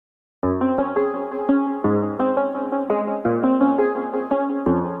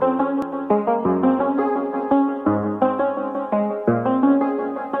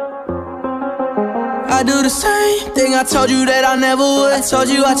I do the same thing I told you that I never would. I told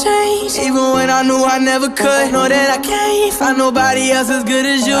you I changed, even when I knew I never could. Know that I can't find nobody else as good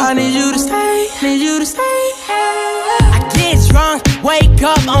as you. I need you to stay, need you to stay. I get drunk, wake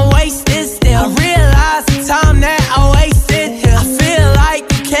up, I'm wasted still. I realize the time that I wasted here. I feel like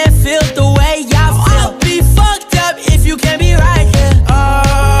you can't feel the way I feel. I'll be fucked up if you can't be right here.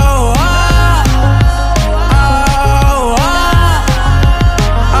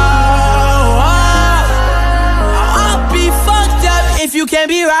 You can't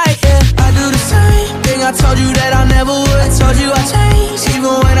be right, yeah. I do the same thing I told you that I never would. I told you I changed, even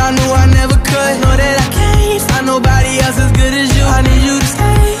when I knew I never could. Know that I can't find nobody else as good as you. I need you to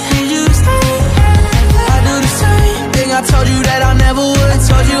stay, need you to stay. I do the same thing I told you that I never would. I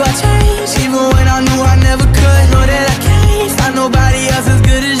told you I changed, even when I knew I never could. Know that I can't find nobody else as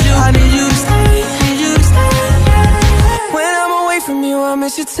good as you. I need you to stay, need you to stay. When I'm away from you, I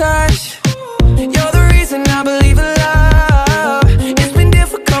miss your touch. You're the reason I believe in love.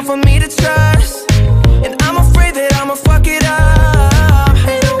 For me to trust, and I'm afraid that I'ma fuck it up.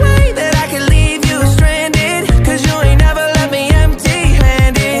 Ain't no way that I can leave you stranded, cause you ain't never left me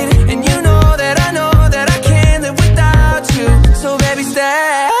empty-handed. And you know that I can't live without you. So baby,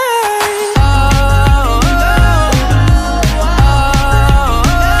 stay.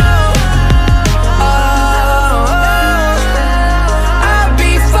 I'll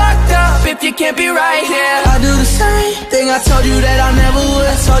be fucked up if you can't be right here. I do the same thing I told you that I never would.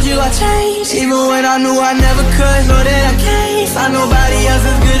 I told you I changed, even when I knew I never could. Know that I can't find nobody else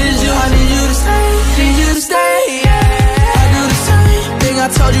as good as you. I need you to stay, need you to stay, yeah. I do the same thing I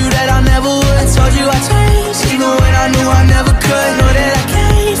told you that I never would. I told you I changed, even when I knew I never could. Know that I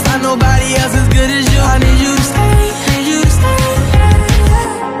can't find nobody else as good as you. I need you to stay, need you to stay,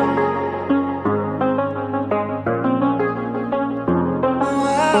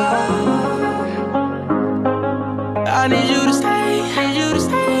 I need you to stay, need you to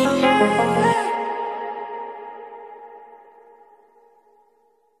stay.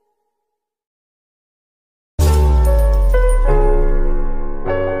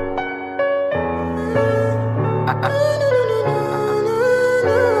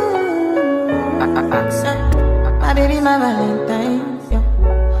 My baby, my Valentine, yo.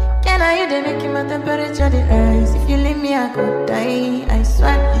 Can I you they making my temperature the rise? If you leave me, I could die, I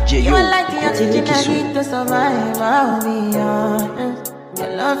swear. You are like the oxygen I need to survive, I'll be honest. Your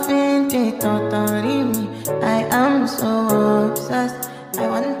love ain't it totally me. I am so obsessed. I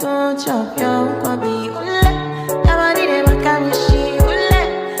want to chop your body. Ule, your body they make me she. Ule,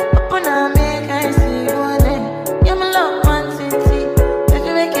 open up make I see. Ule, you're my love Nwantiti. If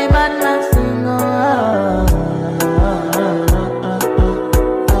you make a bad man sing, oh.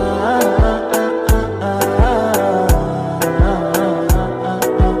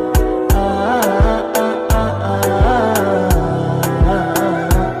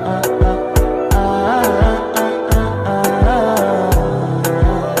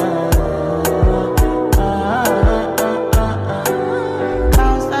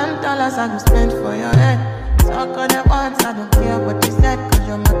 I go spend for your head. Talk on the ones, I don't care what you said. Cause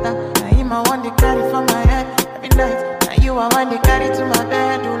your matter, now him I want to carry for my head. Every night, now you I want to carry to my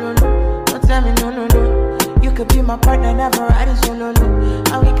bed. Oh, no, no, don't tell me no, no, no. You could be my partner, never riding solo, no.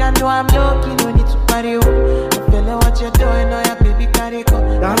 And we can do, I'm lucky, no need to party, oh. I'm feeling what you're doing, oh yeah, baby, carry go.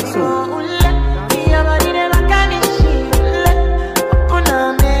 Dancin. Your body never can be she. Open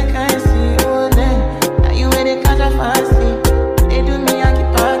up, make I see, oh, now you ain't a catch a fancy. They do me, I keep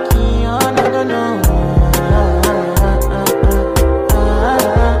parking, oh, no, no, no.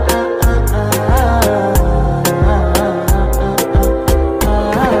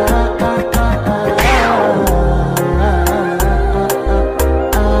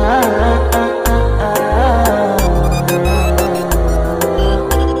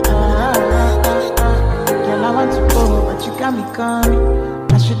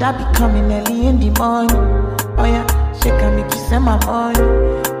 I should I be coming early in the morning? Oh yeah, shake and make you send my money.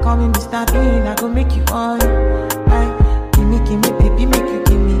 Call me Mr. Bean, I go make you on. Aye, give me, baby, make you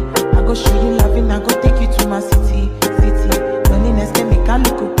give me. I go show you loving, I go take you to my city. Loneliness can make a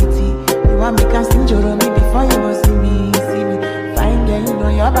look pity. You want me can sing your me before you go see me. Fine girl, you know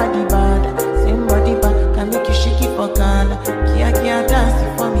your body bad. Same body bad, can make you shake it for Ghana. Kia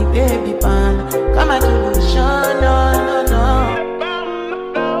dance for me, baby, pan. Come and do the show, no, no, no.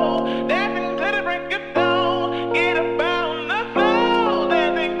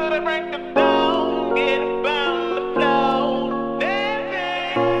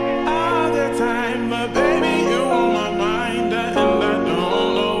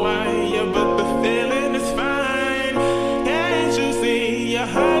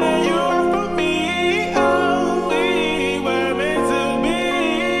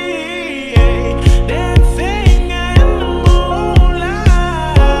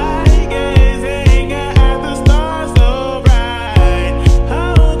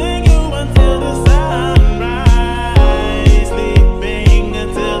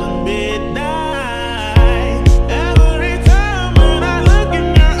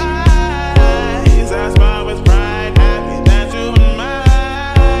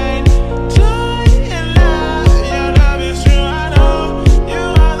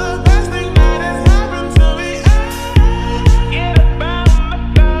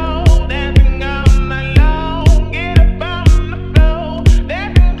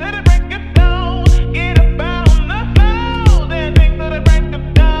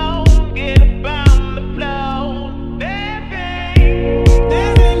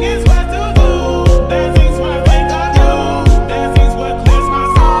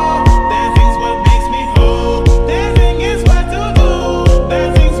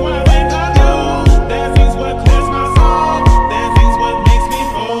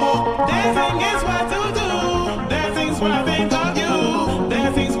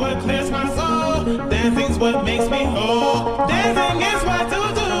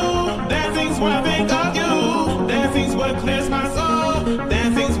 what I think of you. Dancing's what clears my soul.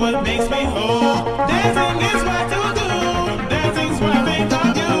 Dancing's what makes me whole. Dancing is what to do. Dancing's what I think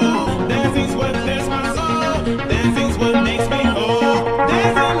of you. Dancing's what clears my soul. Dancing's what makes me whole.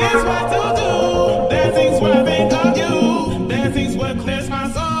 Dancing is what to do. Dancing's what I think of you. Dancing's what clears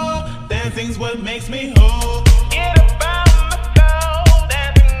my soul. Dancing's what makes me whole.